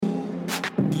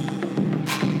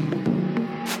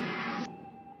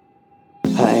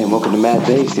Hey, and welcome to Mad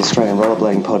Beef, the Australian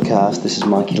rollerblading podcast. This is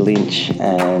Mikey Lynch,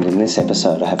 and in this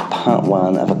episode I have part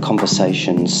one of a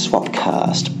conversation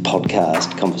swapcast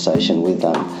podcast conversation with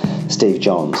Steve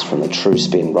Johns from the True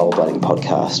Spin Rollerblading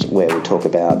podcast, where we talk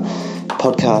about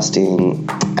podcasting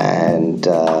and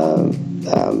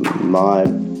my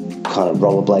kind of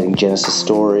rollerblading genesis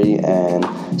story and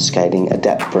skating,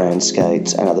 Adapt brand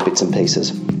skates and other bits and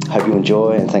pieces. Hope you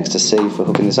enjoy, and thanks to Steve for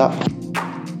hooking this up.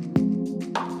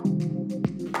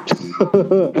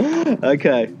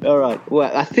 Okay, all right.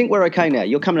 Well, I think we're okay now.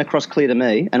 You're coming across clear to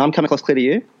me, and I'm coming across clear to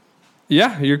you.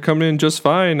 Yeah, you're coming in just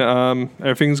fine.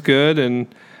 Everything's good,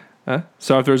 and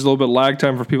so if there's a little bit of lag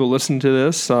time for people listening to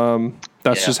this,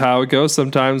 that's just how it goes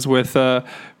sometimes with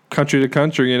country to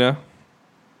country, you know?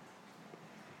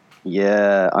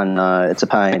 Yeah, I know. It's a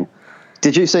pain.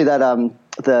 Did you see that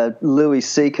the Louis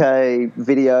C.K.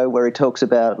 video where he talks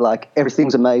about, like,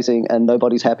 everything's amazing and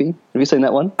nobody's happy? Have you seen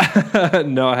that one?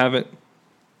 No, I haven't.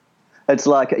 It's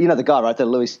like, you know the guy, right? The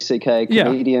Louis C.K.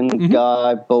 comedian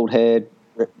guy, bald head,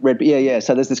 red. Yeah.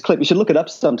 So there's this clip. You should look it up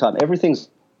sometime. Everything's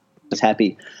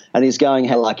happy. And he's going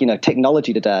how, like, you know,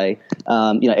 technology today,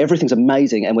 everything's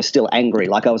amazing and we're still angry.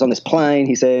 Like, I was on this plane,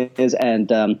 he says, and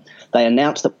they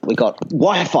announced that we got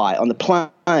Wi-Fi on the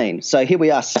plane. So here we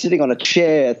are sitting on a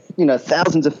chair,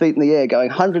 thousands of feet in the air, going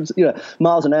hundreds,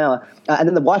 miles an hour. And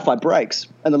then the Wi-Fi breaks,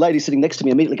 and the lady sitting next to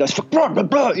me immediately goes, blah, blah,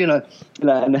 blah,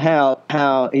 and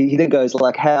how he then goes,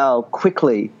 like, how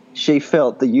quickly she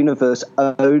felt the universe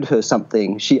owed her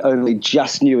something she only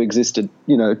just knew existed,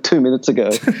 2 minutes ago.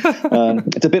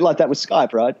 It's a bit like that with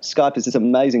Skype, right? Skype is this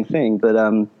amazing thing, but,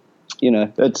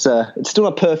 it's still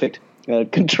not perfect.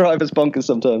 Contrivance bonkers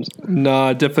sometimes.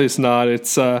 No, definitely it's not.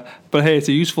 It's but hey, it's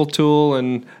a useful tool,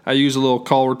 and I use a little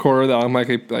call recorder that I'm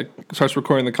like starts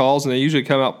recording the calls, and they usually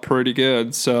come out pretty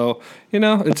good. So,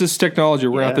 it's just technology.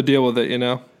 We're going to have to deal with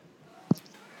it,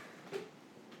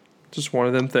 Just one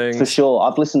of them things. For sure.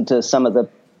 I've listened to some of the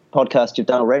podcasts you've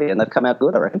done already, and they've come out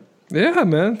good, I reckon. Yeah,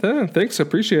 man. Thanks. I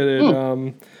appreciate it.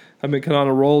 I've been kind of on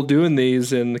a roll doing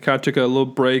these, and kind of took a little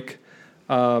break.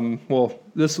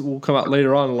 This will come out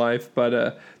later on in life,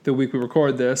 but the week we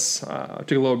record this, I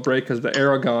took a little break because of the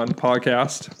Aragon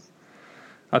podcast.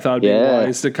 I thought it'd be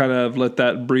wise to kind of let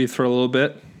that breathe for a little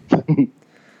bit.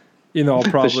 I'll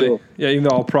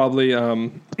probably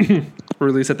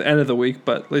release at the end of the week,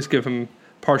 but at least give him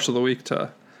partial of the week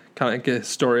to kind of get his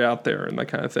story out there and that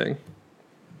kind of thing.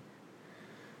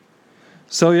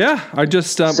 So yeah, I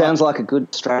just sounds like a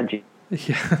good strategy.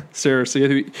 Yeah, seriously,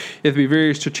 you have to be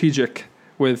very strategic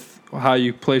with how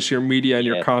you place your media and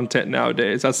your content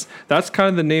nowadays. That's kind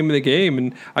of the name of the game.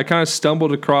 And I kind of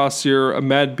stumbled across your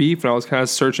Mad Beef, and I was kind of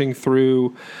searching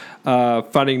through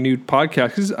finding new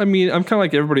podcasts. Because I'm kind of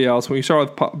like everybody else. When you start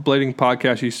with blading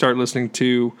podcasts, you start listening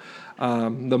to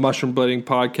the Mushroom Blading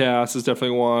podcast is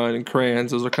definitely one, and Crayons.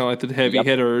 Those are kind of like the heavy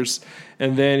hitters.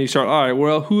 And then you start, all right,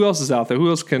 well, who else is out there? Who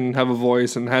else can have a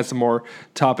voice and has some more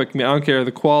topic? I don't care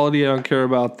the quality. I don't care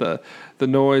about the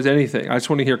noise, anything. I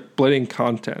just want to hear blading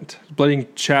content, blading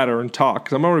chatter and talk,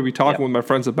 because I'm already be talking with my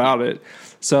friends about it.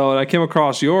 So I came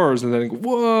across yours, and then,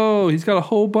 whoa, he's got a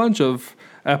whole bunch of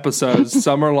episodes.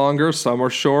 Some are longer, some are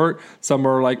short, some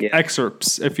are like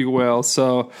excerpts, if you will.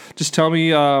 So just tell me,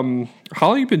 how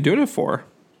long you been doing it for?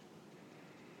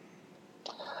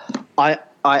 I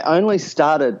only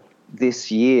started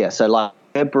this year, so like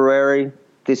February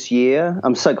this year.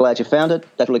 I'm so glad you found it.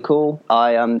 That's really cool.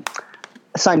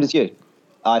 Same as you.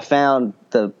 I found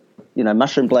the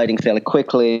mushroom blading fairly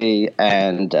quickly,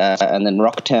 and then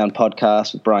Rocktown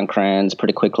podcast with Brian Kranz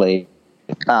pretty quickly.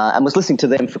 And was listening to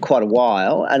them for quite a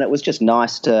while, and it was just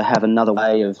nice to have another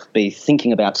way of be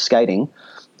thinking about skating,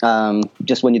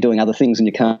 just when you're doing other things and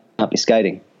you can't be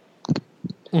skating.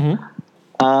 Mm-hmm.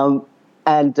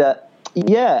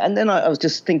 And then I was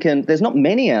just thinking, there's not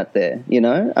many out there,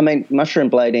 I mean, mushroom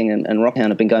blading and Rocktown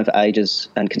have been going for ages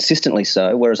and consistently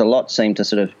so, whereas a lot seem to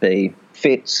sort of be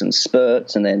fits and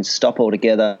spurts and then stop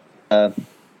altogether a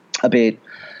bit.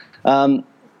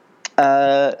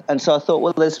 And so I thought,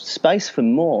 well, there's space for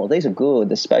more. These are good.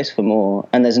 There's space for more.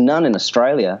 And there's none in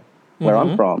Australia where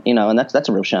I'm from, and that's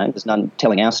a real shame. There's none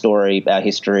telling our story, our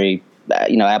history,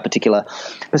 our particular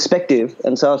perspective.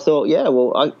 And so I thought,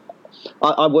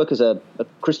 I work as a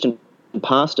Christian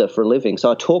pastor for a living,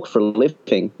 so I talk for a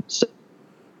living. So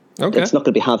it's not going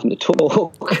to be hard for me to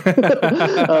talk.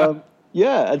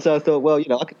 And so I thought, well,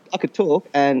 I could talk,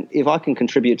 and if I can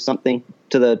contribute something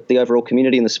to the overall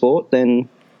community and the sport, then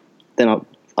I'll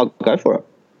go for it.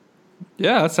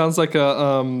 Yeah, that sounds like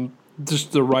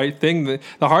just the right thing.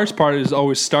 The hardest part is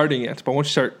always starting it, but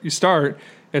once you start,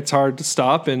 it's hard to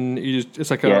stop, and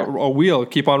it's like a wheel,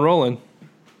 keep on rolling.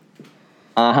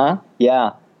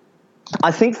 Yeah.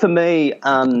 I think for me,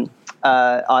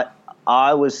 I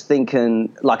was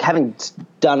thinking, like, having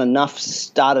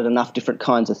started enough different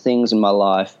kinds of things in my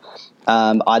life,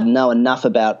 I know enough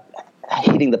about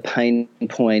hitting the pain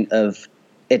point of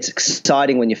it's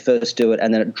exciting when you first do it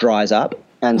and then it dries up.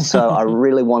 And so I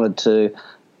really wanted to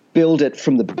build it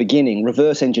from the beginning,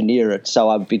 reverse engineer it, so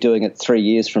I'd be doing it 3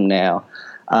 years from now.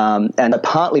 And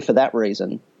partly for that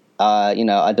reason,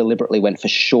 I deliberately went for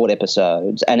short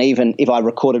episodes. And even if I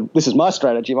recorded, this is my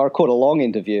strategy, if I record a long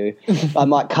interview, I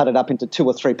might cut it up into 2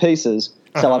 or 3 pieces.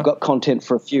 So I've got content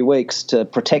for a few weeks to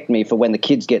protect me for when the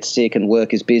kids get sick and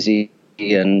work is busy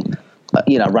and,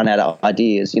 run out of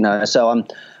ideas, So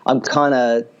I'm kind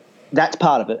of, that's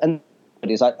part of it. And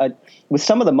it is, I with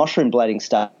some of the mushroom blading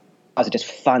stuff, guys are just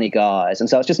funny guys. And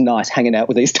so it's just nice hanging out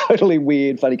with these totally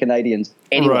weird, funny Canadians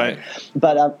anyway.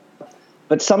 Right.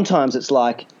 But sometimes it's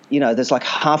like, there's like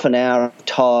half an hour of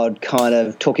Todd kind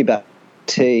of talking about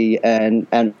tea and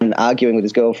arguing with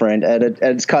his girlfriend. And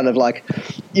it's kind of like,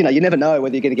 you never know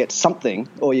whether you're going to get something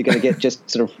or you're going to get just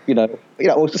sort of,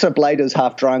 or sort of bladers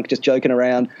half drunk, just joking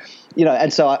around,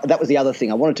 And so that was the other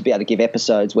thing. I wanted to be able to give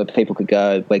episodes where people could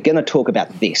go, we're going to talk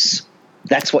about this.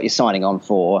 That's what you're signing on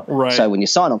for. Right. So when you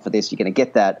sign on for this, you're going to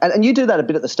get that. And you do that a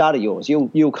bit at the start of yours.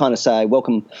 You'll kind of say,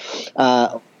 welcome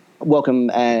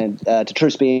and to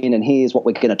True Spin, and here's what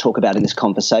we're going to talk about in this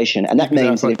conversation. And that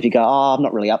means that if you go, I'm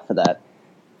not really up for that,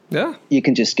 you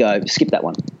can just go, skip that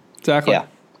one. Exactly. Yeah.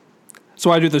 So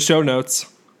I do the show notes.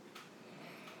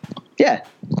 Yeah.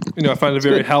 I find it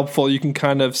very helpful. You can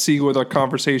kind of see where the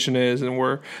conversation is and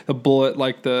where the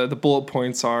bullet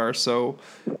points are. So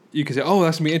you can say, oh,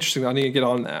 that's going to be interesting. I need to get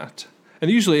on that.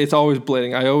 And usually it's always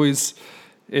blading.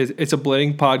 It's a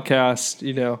blading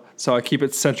podcast, so I keep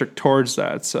it centric towards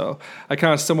that. So I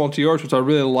kind of stumble into yours, which I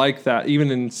really like that. Even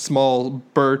in small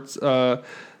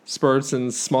spurts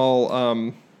and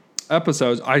small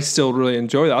episodes, I still really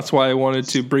enjoy that. That's why I wanted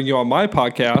to bring you on my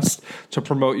podcast to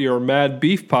promote your Mad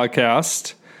Beef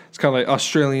podcast. It's kind of like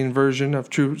Australian version of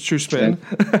True Spin.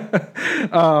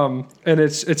 And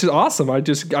it's awesome. I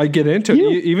get into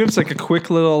it. Even if it's like a quick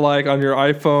little, like on your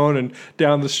iPhone and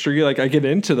down the street, like I get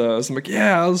into those. I'm like,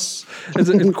 it's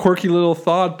a quirky little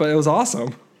thought, but it was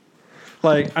awesome.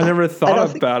 Like I never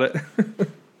thought about it.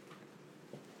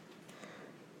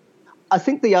 I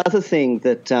think the other thing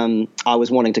that I was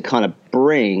wanting to kind of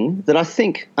bring that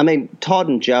Todd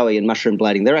and Joey and Mushroom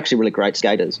Blading, they're actually really great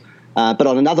skaters. But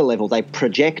on another level, they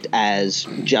project as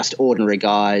just ordinary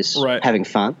guys having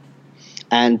fun.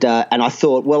 And I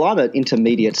thought, well, I'm an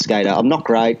intermediate skater. I'm not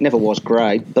great, never was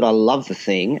great, but I love the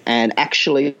thing. And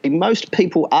actually, most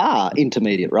people are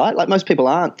intermediate, right? Like most people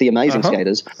aren't the amazing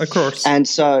skaters. Of course. And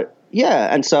so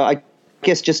I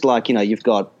guess just like, you've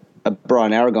got a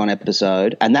Brian Aragon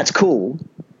episode, and that's cool,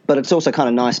 but it's also kind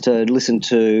of nice to listen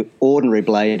to ordinary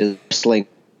bladers wrestling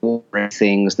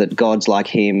things that gods like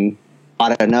him,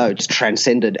 I don't know, just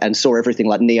transcended and saw everything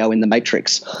like Neo in the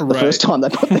Matrix the first time they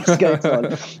put their skates on.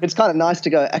 It's kind of nice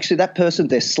to go, actually, that person,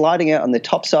 they're sliding out on their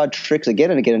topside tricks again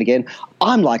and again and again.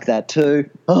 I'm like that too.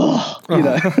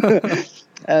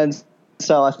 And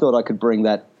so I thought I could bring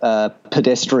that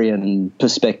pedestrian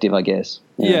perspective, I guess.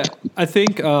 Yeah, I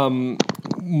think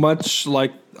much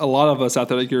like a lot of us out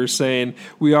there, like you were saying,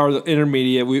 we are the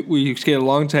intermediate. We skated a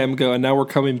long time ago, and now we're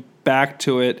coming back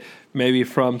to it, maybe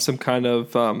from some kind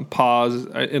of pause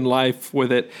in life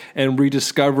with it, and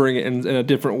rediscovering it in a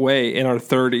different way in our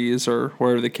 30s or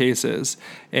whatever the case is.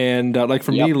 And like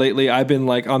for me lately, I've been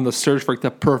like on the search for like the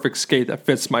perfect skate that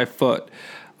fits my foot.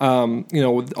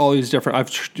 With all these different,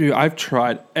 I've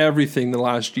tried everything the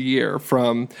last year.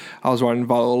 From I was riding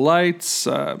Valo Lights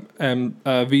and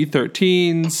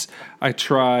V13s. I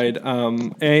tried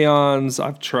Aeons.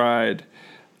 I've tried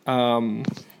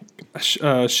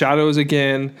Shadows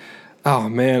again. Oh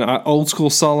man, old school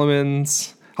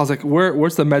Solomons. I was like,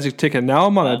 where's the magic ticket? Now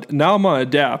I'm on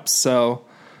Adapt. So.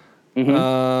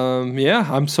 I'm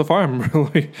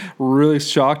really, really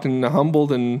shocked and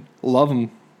humbled and love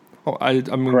them. Oh, I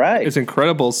mean, it's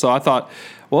incredible. So I thought,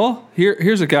 well,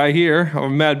 here's a guy here,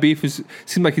 Mad Beef, who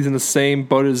seems like he's in the same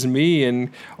boat as me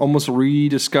and almost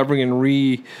rediscovering and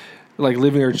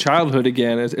living their childhood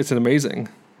again. It's amazing.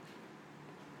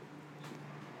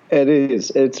 It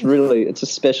is. It's a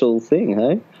special thing,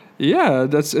 hey? Yeah,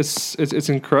 it's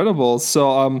incredible.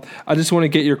 So I just want to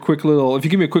get your quick little, if you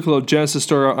give me a quick little Genesis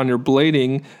story on your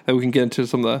blading, that we can get into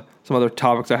some other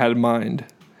topics I had in mind.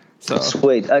 So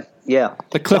sweet, yeah.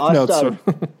 The cliff notes.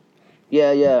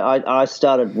 I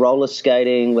started roller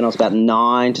skating when I was about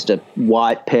 9, just a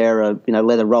white pair of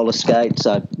leather roller skates.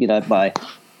 So my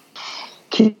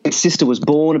kid's sister was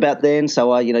born about then,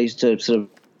 so I used to sort of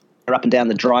up and down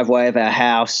the driveway of our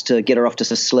house to get her off to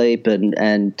sleep,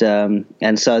 and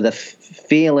so the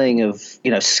feeling of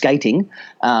skating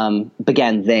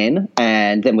began then,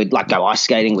 and then we'd like go ice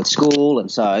skating with school,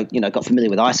 and so got familiar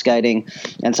with ice skating,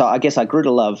 and so I guess I grew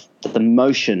to love the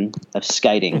motion of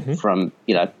skating from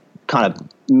kind of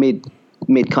mid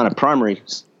kind of primary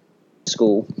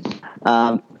school,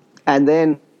 and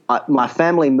then my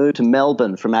family moved to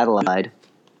Melbourne from Adelaide.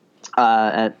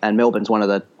 And Melbourne's one of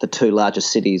the two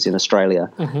largest cities in Australia.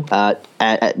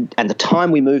 And the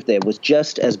time we moved there was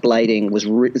just as blading was.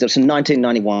 It was in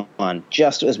 1991,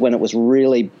 just as when it was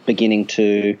really beginning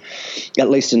to, at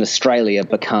least in Australia,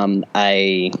 become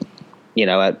a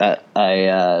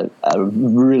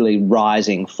really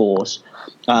rising force.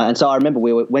 And so I remember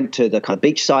we went to the kind of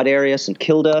beachside area, St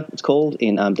Kilda, it's called,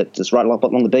 that's right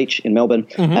along the beach in Melbourne.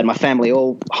 And my family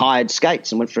all hired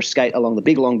skates and went for a skate along the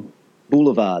big long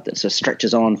boulevard that sort of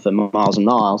stretches on for miles and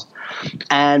miles.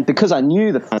 And because I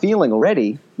knew the feeling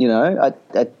already, I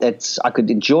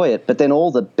could enjoy it. But then all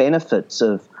the benefits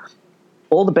of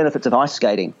ice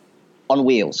skating on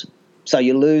wheels. So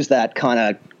you lose that kind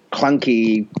of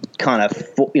clunky kind of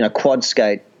quad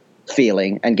skate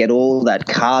feeling and get all that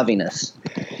carviness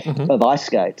of ice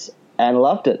skates, and I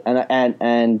loved it.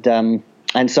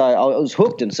 And so I was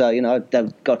hooked. And so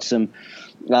they've got some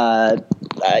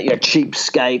cheap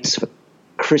skates for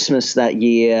Christmas that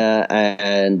year,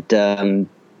 and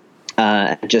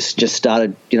just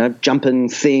started jumping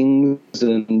things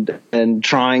and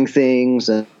trying things,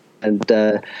 and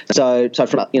so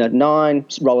from 9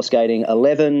 roller skating,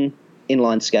 11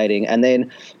 inline skating, and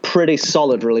then pretty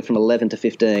solid really from 11 to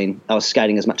 15 I was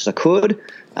skating as much as I could,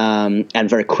 and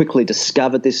very quickly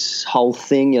discovered this whole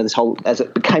thing, this whole, as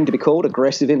it came to be called,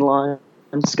 aggressive inline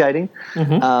skating.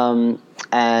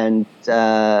 And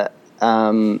so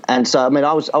I mean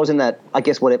I was in that, I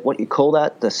guess what you call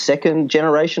that, the second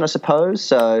generation, I suppose.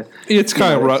 So it's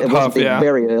kind of rough,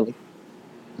 very early.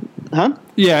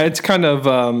 Yeah, it's kind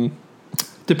of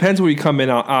depends where you come in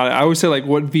on. I always say, like,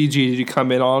 what VG did you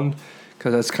come in on?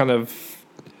 Because that's kind of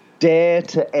Dare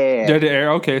to Air. Dare to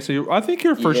Air. Okay, so I think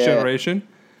you're first generation.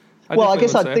 I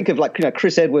guess I'd think of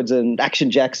Chris Edwards and Action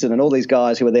Jackson and all these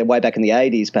guys who were there way back in the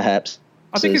 80s, perhaps.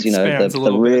 I think it spans a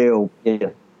little real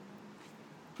bit.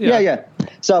 Yeah.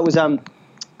 So it was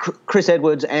Chris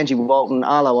Edwards, Angie Walton,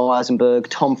 Arlo Eisenberg,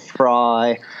 Tom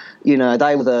Fry. They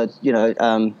were the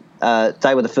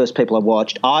first people I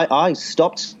watched. I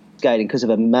stopped skating because of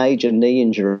a major knee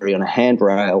injury on a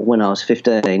handrail when I was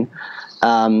 15,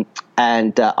 and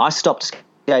I stopped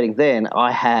skating then.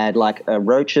 I had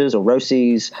roaches or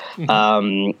Rosies,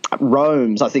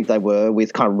 Roams, I think they were,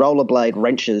 with kind of rollerblade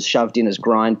wrenches shoved in as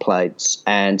grind plates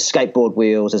and skateboard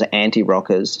wheels as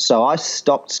anti-rockers. So I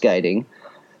stopped skating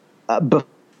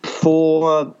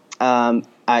before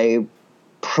a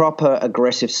proper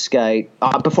aggressive skate,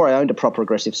 before I owned a proper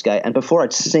aggressive skate, and before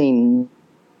I'd seen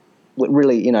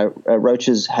really,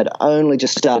 Roaches had only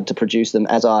just started to produce them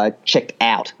as I checked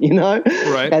out,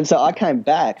 Right. And so I came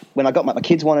back when I got my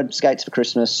kids wanted skates for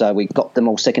Christmas, so we got them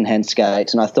all secondhand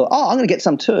skates, and I thought, I'm going to get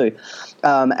some too,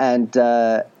 and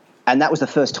that was the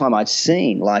first time I'd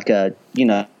seen a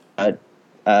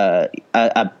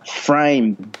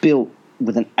frame built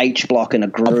with an H block and a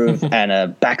groove and a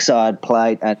backside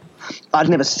plate, and I'd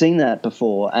never seen that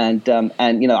before. And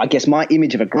I guess my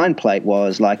image of a grind plate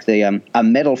was like a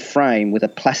metal frame with a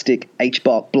plastic H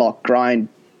block grind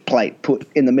plate put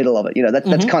in the middle of it.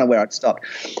 That's kind of where I'd stopped.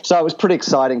 So it was pretty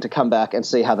exciting to come back and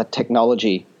see how the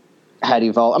technology had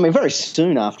evolved. I mean, very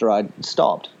soon after I'd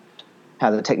stopped, how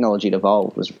the technology had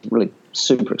evolved was really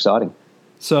super exciting.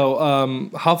 So,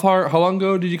 how long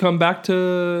ago did you come back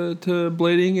to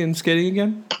blading and skating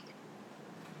again?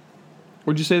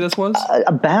 What'd you say this was?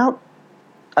 About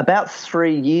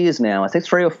 3 years now. I think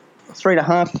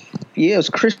 3.5 years.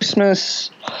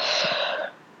 Christmas.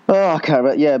 Oh, I can't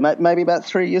remember. Yeah, maybe about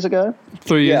 3 years ago.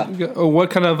 3 years ago. What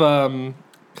kind of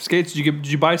skates did you get?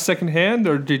 Did you buy secondhand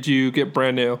or did you get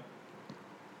brand new?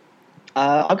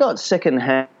 I got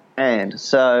secondhand.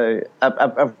 So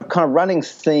a kind of running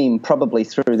theme probably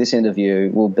through this interview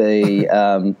will be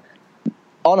on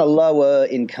a lower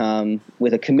income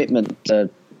with a commitment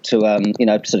to sort of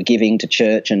giving to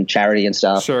church and charity and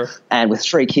stuff. Sure. And with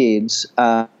 3 kids,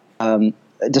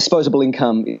 disposable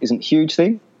income isn't a huge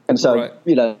thing. And so, right.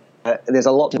 There's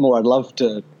a lot more I'd love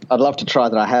to try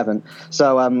that I haven't.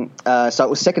 So it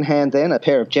was secondhand then, a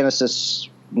pair of Genesis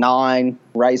 9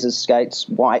 Razors skates,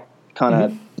 white kind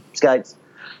of skates.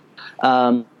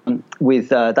 with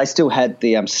they still had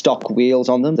the stock wheels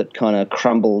on them that kind of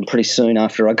crumbled pretty soon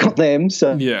after I got them,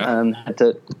 so had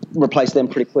to replace them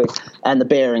pretty quick. And the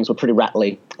bearings were pretty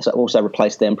rattly, so also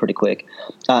replaced them pretty quick.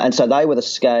 And so they were the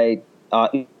skate,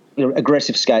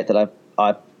 aggressive skate that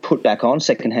I put back on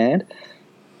secondhand.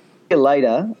 A year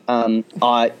later,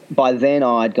 by then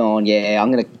I'd gone,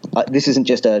 I'm gonna. This isn't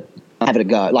just a have it a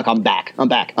go. Like I'm back.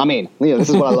 I'm in. This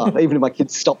is what I love. Even if my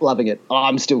kids stop loving it,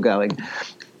 I'm still going.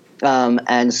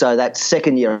 And so that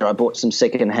second year, I bought some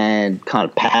second-hand kind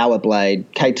of Power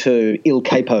Blade K2 Il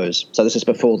Capos. So this is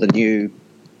before the new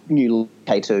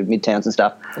K2 Midtowns and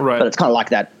stuff. Right. But it's kind of like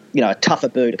that, a tougher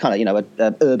boot, kind of,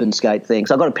 an urban skate thing.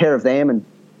 So I got a pair of them, and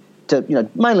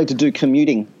mainly to do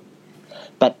commuting,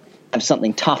 but have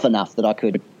something tough enough that I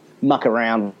could muck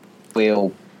around,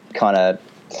 wheel, kind of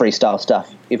freestyle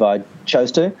stuff if I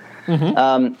chose to.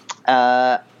 Mm-hmm.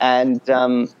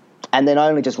 And then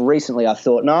only just recently I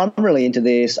thought, no, I'm really into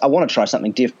this. I want to try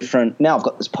something different. Now I've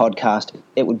got this podcast.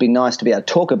 It would be nice to be able to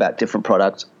talk about different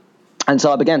products. And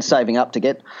so I began saving up to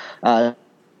get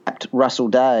Russell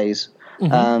Days.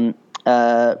 Mm-hmm.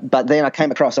 But then I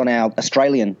came across on our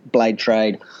Australian blade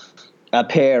trade a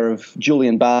pair of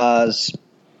Julian bars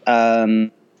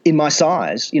in my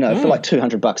size, for like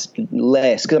 $200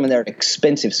 less. Because, they're an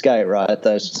expensive skate, right?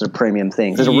 Those sort of premium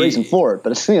things. There's a reason for it.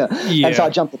 But it's, And so I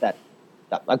jumped at that.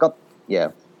 I got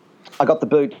the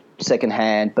boot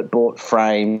secondhand, but bought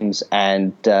frames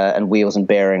and wheels and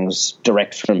bearings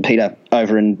direct from Peter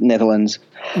over in Netherlands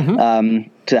to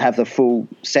have the full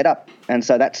setup. And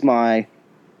so that's my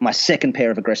second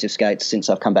pair of aggressive skates since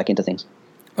I've come back into things.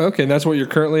 Okay, and that's what you're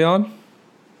currently on?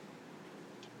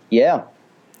 Yeah.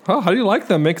 Oh, how do you like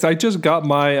them? Because I just got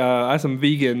I have some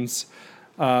vegans.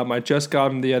 I just got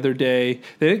them the other day.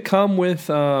 They didn't come with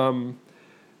the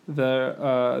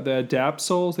Adapt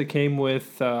soles. They came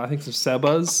with I think some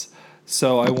Sebas,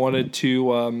 so I wanted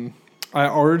to I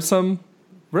ordered some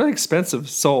really expensive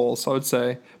soles, I would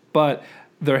say, but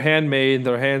they're handmade,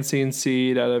 they're hand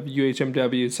CNC'd out of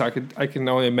UHMW, so I can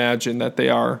only imagine that they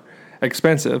are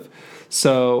expensive.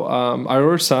 So I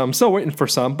ordered some. I'm still waiting for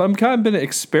some, but I'm kind of been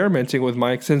experimenting with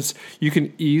Mike, since you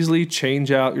can easily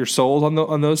change out your soles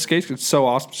on those skates. It's so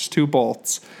awesome. Just 2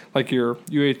 bolts, like your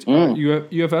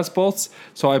UFS bolts.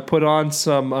 So I put on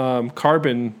some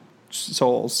carbon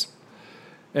soles,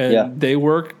 and they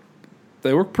work.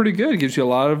 They work pretty good. It gives you a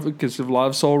lot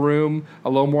of sole room, a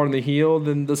little more on the heel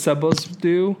than the Sebas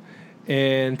do.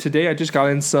 And today I just got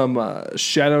in some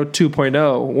Shadow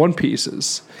 2.0 one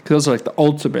pieces, because those are like the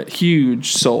ultimate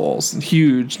huge soles and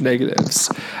huge negatives.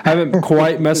 I haven't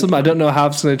quite messed with them. I don't know how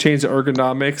it's going to change the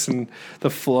ergonomics and the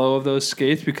flow of those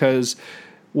skates, because,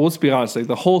 well, let's be honest, like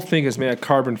the whole thing is made of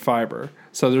carbon fiber,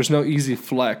 so there's no easy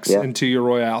flex into your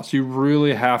Royales. You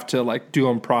really have to like do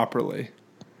them properly.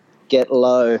 Get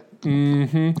low.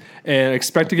 Mm-hmm. And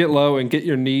expect to get low and get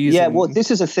your knees. Yeah, well,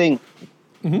 this is a thing.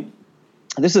 Mm-hmm.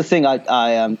 This is the thing. I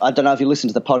don't know if you listened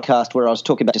to the podcast where I was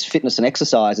talking about just fitness and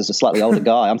exercise as a slightly older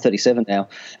guy. I'm 37 now,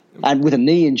 and with a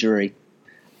knee injury.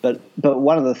 But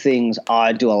one of the things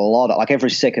I do a lot of, like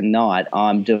every second night,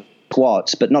 I'm doing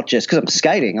squats, but not just because I'm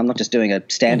skating. I'm not just doing a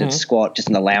standard squat just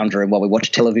in the lounge room while we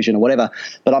watch television or whatever.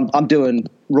 But I'm doing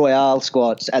Royale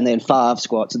squats and then Favre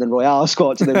squats and then Royale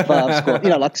squats and then Favre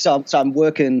squats. So I'm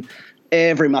working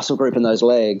every muscle group in those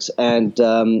legs, and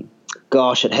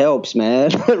gosh, it helps,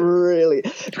 man. Really,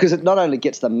 because it not only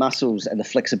gets the muscles and the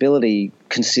flexibility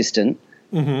consistent,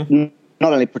 not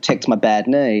only protects my bad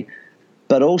knee,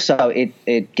 but also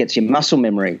it gets your muscle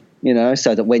memory,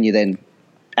 so that when you then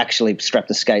actually strap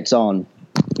the skates on,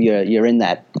 you're in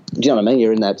that. Do you know what I mean?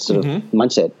 You're in that sort of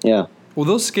mindset. Yeah. Well,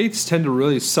 those skates tend to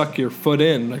really suck your foot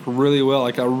in like really well.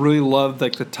 Like I really love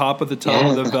like the top of the toe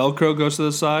where the Velcro goes to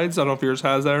the sides. I don't know if yours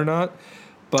has that or not,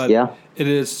 but it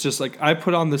is just like I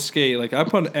put on the skate. Like I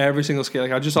put on every single skate.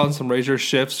 Like I just on some Razor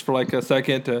shifts for like a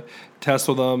second to test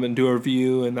with them and do a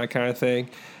review and that kind of thing.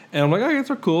 And I'm like, oh, these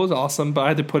are cool. It's awesome. But I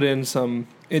had to put in some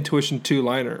Intuition 2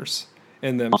 liners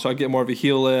in them, so I get more of a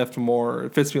heel lift,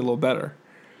 it fits me a little better.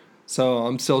 So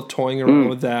I'm still toying around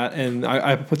with that, and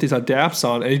I put these Adapts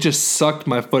on, and it just sucked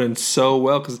my foot in so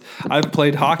well, because I've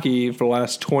played hockey for the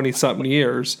last 20-something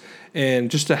years,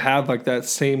 and just to have like that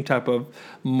same type of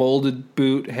molded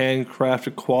boot,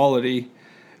 handcrafted quality,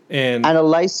 and a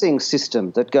lacing system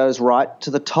that goes right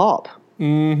to the top.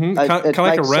 Mm-hmm. Kind of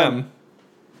like a rem.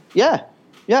 Yeah,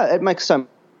 it makes so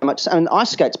much. And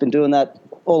ice skate's been doing that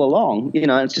all along.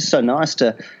 It's just so nice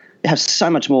to have so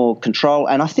much more control,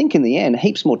 and I think in the end,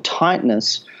 heaps more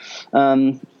tightness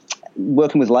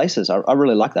working with laces. I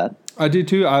really like that. I do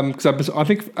too, because I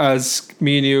think as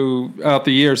me and you out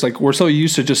the years, like we're so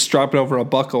used to just strapping over a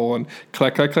buckle and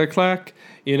clack, clack, clack, clack.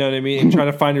 You know what I mean? And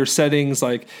trying to find your settings.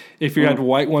 Like if you had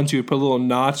white ones, you would put a little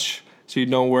notch so you'd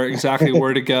know exactly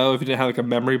where to go if you didn't have like a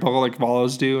memory buckle like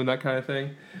Volos do and that kind of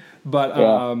thing.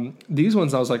 But these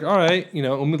ones, I was like, all right,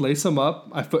 let me lace them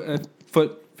up.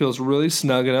 Foot feels really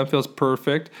snug enough, feels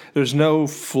perfect. There's no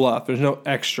fluff. There's no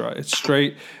extra. It's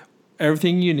straight.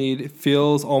 Everything you need. It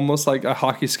feels almost like a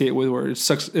hockey skate with where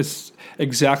it's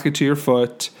exactly to your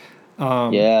foot.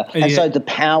 And so the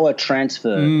power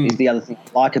transfer is the other thing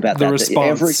I like about the that.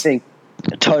 Response.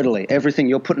 Everything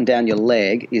you're putting down your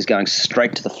leg is going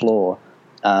straight to the floor,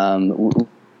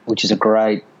 which is a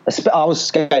great. I was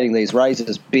skating these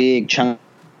razors, big chunk,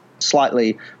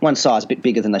 slightly one size a bit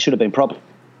bigger than they should have been, probably.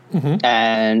 Mm-hmm.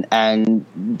 And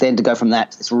then to go from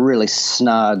that to this really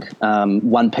snug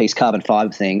one-piece carbon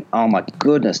fiber thing. Oh my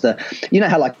goodness! You know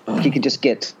how like you can just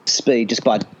get speed just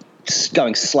by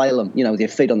going slalom, with your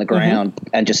feet on the ground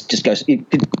and just go. You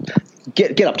could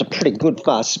get up to pretty good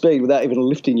fast speed without even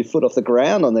lifting your foot off the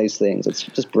ground on these things. It's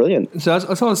just brilliant. So that's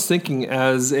what I was thinking.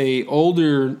 As a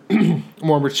older,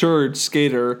 more matured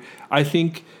skater, I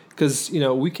think. Because,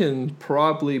 we can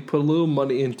probably put a little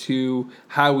money into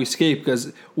how we skate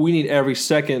because we need every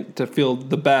second to feel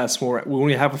the best. We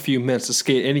only have a few minutes to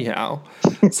skate anyhow.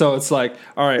 So it's like,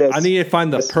 all right, I need to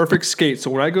find the perfect skate. So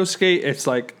when I go skate, it's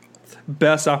like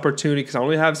best opportunity because I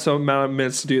only have some amount of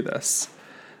minutes to do this.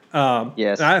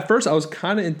 At first, I was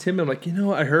kind of intimidated. I'm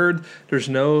like, I heard there's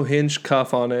no hinge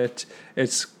cuff on it.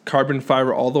 It's carbon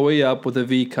fiber all the way up with a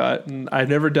V cut, and I've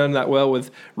never done that well with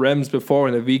Rems before.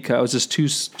 And the V cut was just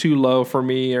too low for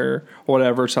me or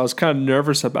whatever. So I was kind of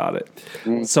nervous about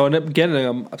it. So I ended up getting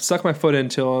them. I stuck my foot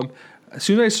into them. As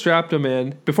soon as I strapped them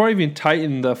in, before I even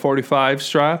tightened the 45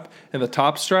 strap and the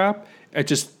top strap, I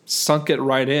just sunk it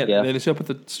right in. And then as soon as I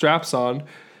put the straps on,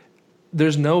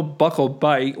 there's no buckle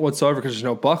bite whatsoever because there's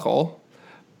no buckle.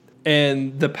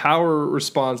 And the power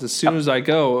response, as soon as I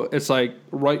go, it's like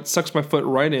sucks my foot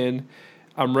right in.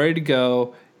 I'm ready to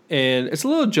go. And it's a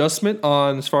little adjustment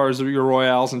on as far as your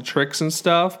royales and tricks and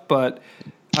stuff. But,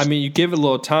 you give it a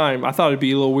little time. I thought it'd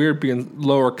be a little weird being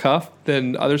lower cuff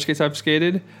than other skates I've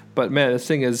skated. But, man, this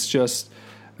thing is just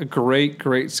a great,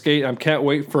 great skate. I can't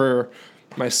wait for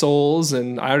my soles,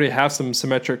 and I already have some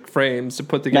symmetric frames to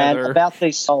put together. Man, about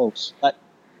these soles.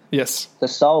 Yes. The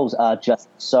soles are just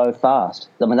so fast.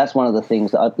 That's one of the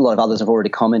things that a lot of others have already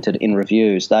commented in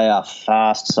reviews. They are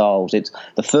fast soles. It's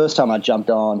the first time I jumped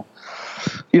on,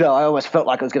 I almost felt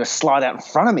like it was going to slide out in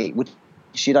front of me, which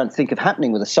you don't think of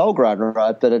happening with a sole grinder,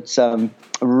 right? But it's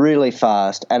really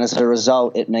fast. And as a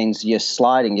result, it means your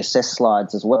cess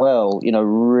slides as well,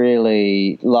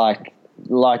 really like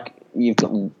you've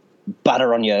got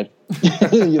butter on your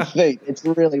your feet. It's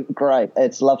really great.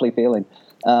 It's a lovely feeling.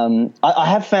 I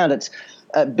have found it's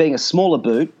being a smaller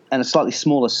boot and a slightly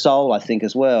smaller sole, I think,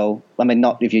 as well.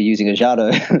 Not if you're using a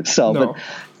Jado sole, but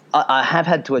I have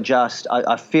had to adjust.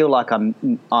 I feel like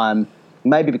I'm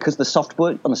maybe because of the soft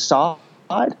boot on the side,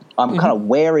 I'm kind of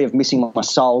wary of missing my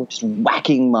sole, just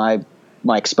whacking my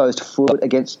exposed foot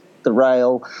against the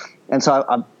rail. And so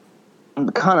I'm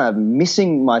kind of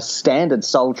missing my standard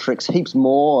sole tricks heaps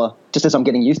more just as I'm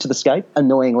getting used to the skate,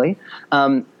 annoyingly.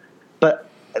 But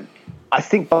I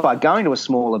think by going to a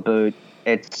smaller boot,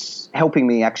 it's helping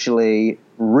me actually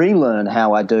relearn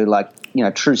how I do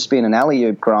true spin and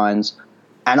alley-oop grinds,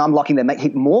 and I'm locking them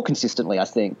heap more consistently, I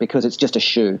think, because it's just a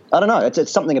shoe. I don't know.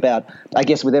 It's something about, I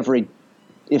guess, with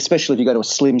especially if you go to a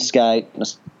slim skate, a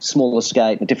smaller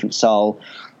skate, a different sole,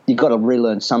 you've got to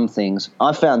relearn some things.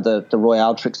 I found the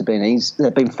Royale tricks have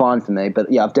been fine for me,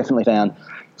 but yeah, I've definitely found,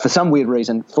 for some weird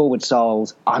reason, forward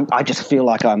soles, I just feel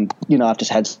like I've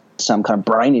just had some kind of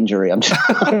brain injury. I'm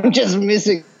just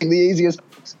missing the easiest.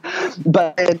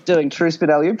 But doing true spin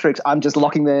alley-oop tricks, I'm just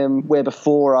locking them where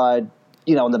before on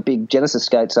the big Genesis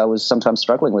skates, I was sometimes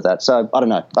struggling with that. So I don't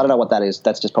know what that is.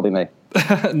 That's just probably me.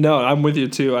 No, I'm with you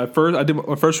too. I did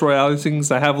my first Royale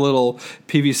things. I have a little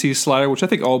PVC slider, which I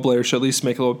think all players should at least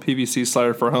make a little PVC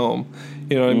slider for home.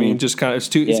 You know what I mean? Just kind of,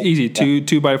 it's easy. Two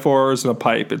 2x4s and a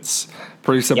pipe. It's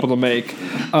pretty simple to make.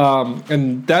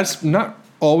 And that's not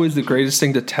always the greatest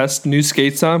thing to test new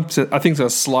skates on. I think it's going to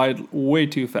slide way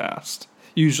too fast,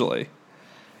 usually.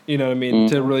 You know what I mean?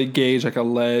 To really gauge like a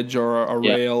ledge or a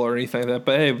rail or anything like that.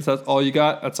 But hey, if that's all you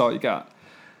got, that's all you got.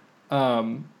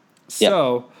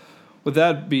 So with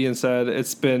that being said,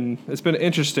 it's been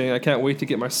interesting. I can't wait to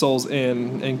get my soles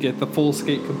in and get the full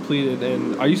skate completed.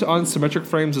 And are you on symmetric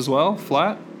frames as well,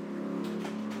 flat?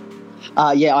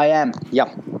 Yeah, I am.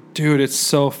 Yeah. Dude, it's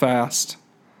so fast.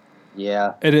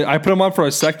 Yeah. I put them on for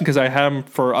a second because I had them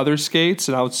for other skates,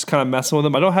 and I was just kind of messing with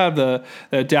them. I don't have the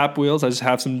Adapt wheels. I just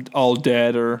have some all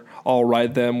dead or all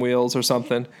ride them wheels or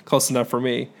something. Close enough for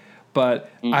me. but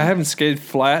I haven't skated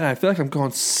flat, and I feel like I'm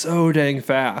going so dang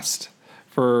fast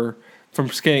from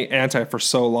skating anti for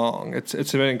so long. It's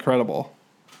been incredible.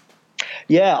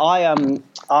 Yeah,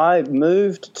 I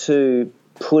moved to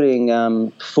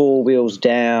putting 4 wheels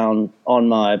down on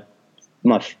my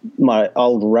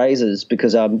old razors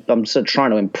because I'm sort of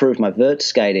trying to improve my vert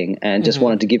skating and just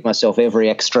wanted to give myself every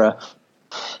extra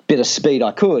bit of speed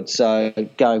I could. So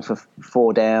going for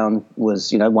 4 down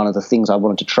was, one of the things I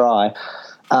wanted to try.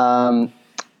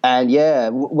 And yeah,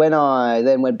 when I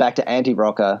then went back to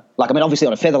anti-rocker, obviously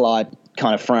on a Featherlight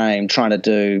kind of frame, trying to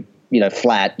do,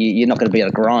 flat, you're not going to be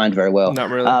able to grind very well. Not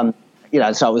really.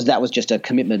 So that was just a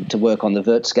commitment to work on the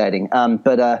vert skating.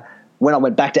 But when I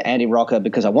went back to anti-rocker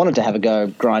because I wanted to have a go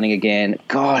grinding again,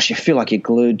 gosh, you feel like you're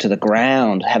glued to the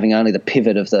ground, having only the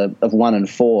pivot of 1 and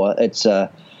 4. It's the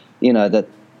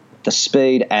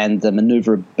speed and the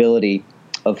maneuverability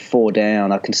of 4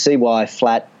 down. I can see why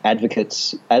flat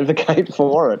advocates advocate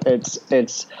for it.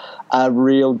 It's a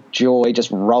real joy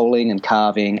just rolling and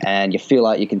carving, and you feel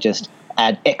like you can just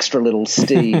add extra little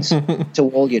steeds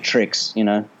to all your tricks,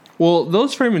 Well,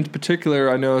 those frames in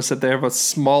particular, I noticed that they have a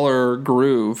smaller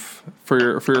groove for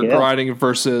your grinding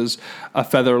versus a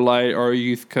Featherlight or a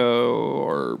Youthco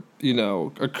or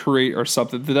a Crete or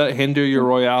something. Did that hinder your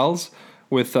Royales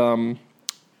with the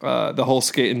whole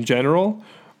skate in general,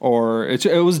 or it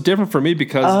was different for me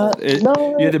because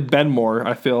you had to bend more,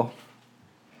 I feel.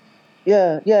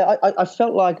 Yeah. I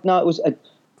felt like it was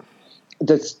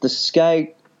the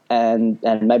skate. And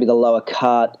maybe the lower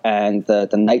cut and the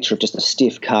nature of just the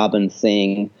stiff carbon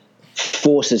thing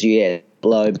forces you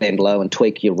bend low and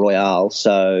tweak your Royale.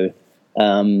 So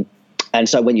and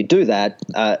so when you do that,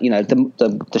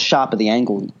 the sharper the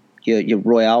angle your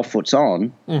Royale foot's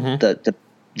on, the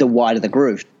wider the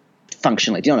groove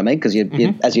functionally. Do you know what I mean?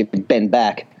 Because as you bend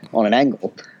back on an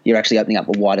angle, you're actually opening up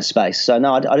a wider space. So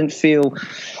no, I didn't feel.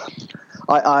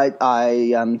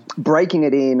 I breaking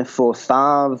it in for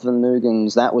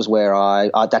Fahrvergnügens, that was where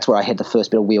that's where I had the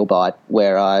first bit of wheel bite,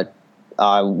 where I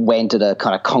went at a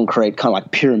kind of concrete, kind of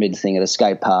like pyramid thing at a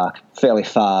skate park fairly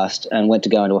fast and went to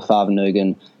go into a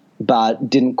Fahrvergnügen, but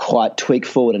didn't quite tweak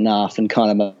forward enough and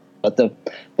kind of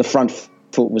the front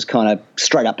foot was kind of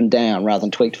straight up and down rather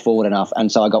than tweaked forward enough,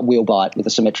 and so I got wheel bite with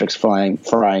the Symmetrix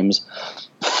frames.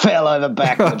 Fell over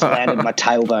backwards, landed my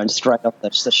tailbone straight off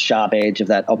the sharp edge of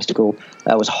that obstacle.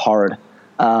 That was horrid.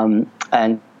 And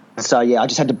so, I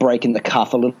just had to break in the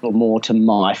cuff a little more to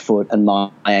my foot and my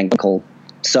ankle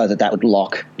so that would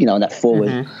lock, in that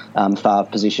forward Favre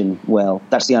position well.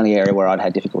 That's the only area where I'd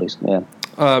had difficulties,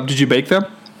 yeah. Did you bake them?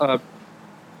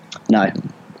 No.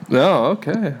 No,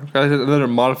 okay. Another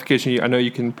modification I know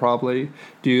you can probably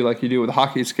do like you do with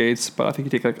hockey skates, but I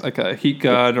think you take like a heat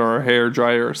gun or a hair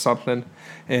dryer or something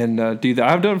and do that.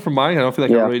 I've done it for mine. I don't feel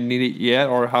like I really need it yet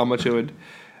or how much it would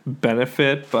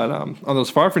benefit. But on those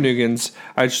Fahrvergnügens,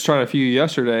 I just tried a few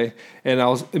yesterday, and I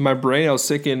was in my brain, I was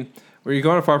thinking, when you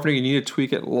go on a Fahrvergnügen, you need to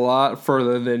tweak it a lot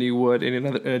further than you would in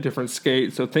a different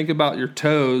skate. So think about your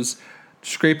toes,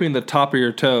 scraping the top of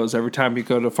your toes every time you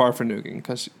go to Fahrvergnügen,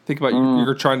 because think about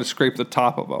you're trying to scrape the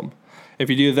top of them. If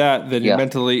you do that, then you're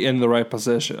mentally in the right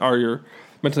position, or you're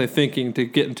mentally thinking to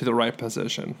get into the right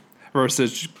position,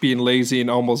 versus being lazy and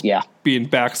almost being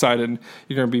backside, and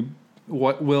you're going to be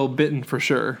will bitten for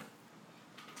sure.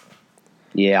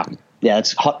 Yeah,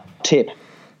 it's a hot tip.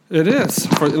 It is,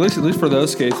 at least for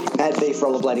those skates. Mad Beef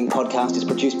Rollerblading Podcast is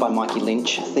produced by Mikey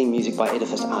Lynch, theme music by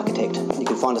Edifice Architect. You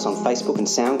can find us on Facebook and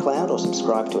SoundCloud or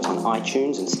subscribe to us on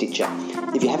iTunes and Stitcher.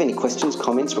 If you have any questions,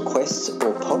 comments, requests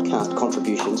or podcast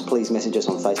contributions, please message us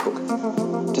on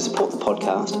Facebook. To support the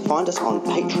podcast, find us on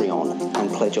Patreon and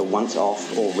pledge a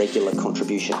once-off or regular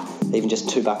contribution. Even just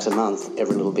 $2 a month,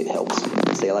 every little bit helps.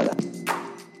 See you later.